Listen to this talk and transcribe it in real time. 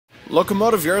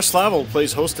Lokomotiv Yaroslavl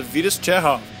plays host to Vityaz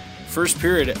Chehov. First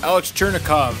period, Alex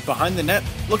Chernikov, behind the net,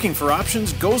 looking for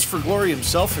options, goes for glory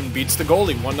himself and beats the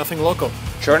goalie, 1-0 Loko.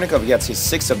 Chernikov gets his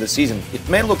 6th of the season. It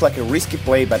may look like a risky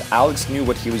play, but Alex knew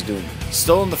what he was doing.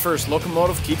 Still in the first,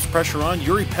 Lokomotiv keeps pressure on.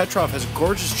 Yuri Petrov has a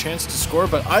gorgeous chance to score,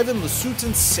 but Ivan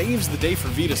Lasutin saves the day for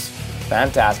Vityaz.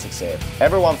 Fantastic save.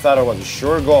 Everyone thought it was a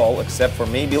sure goal, except for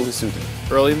maybe Lasutin.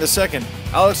 Early in the second,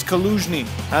 Alex Kaluzhny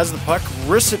has the puck,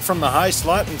 wrists it from the high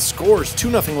slot and scores,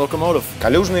 2-0 Lokomotiv.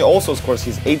 Kaluzhny also scores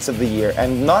his 8th of the year,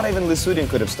 and not even Lasutin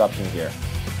could have stopped him here.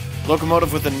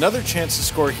 Lokomotiv with another chance to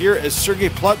score here as Sergei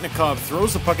Plotnikov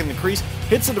throws the puck in the crease,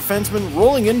 hits a defenseman,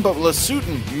 rolling in, but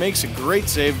Lasutin makes a great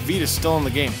save. Vityaz still in the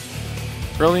game.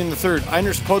 Early in the third,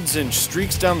 Einar Podzin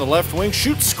streaks down the left wing,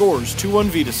 shoots, scores, 2-1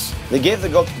 Vityaz. They gave the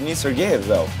goal to Denis Sergeyev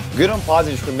though. Good on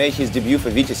Podzin, who made his debut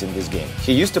for Vityaz in this game.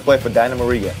 He used to play for Dynamo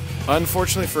Riga.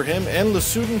 Unfortunately for him and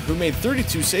Lasutin, who made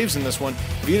 32 saves in this one,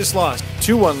 Vityaz lost,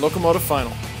 2-1 Lokomotiv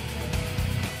final.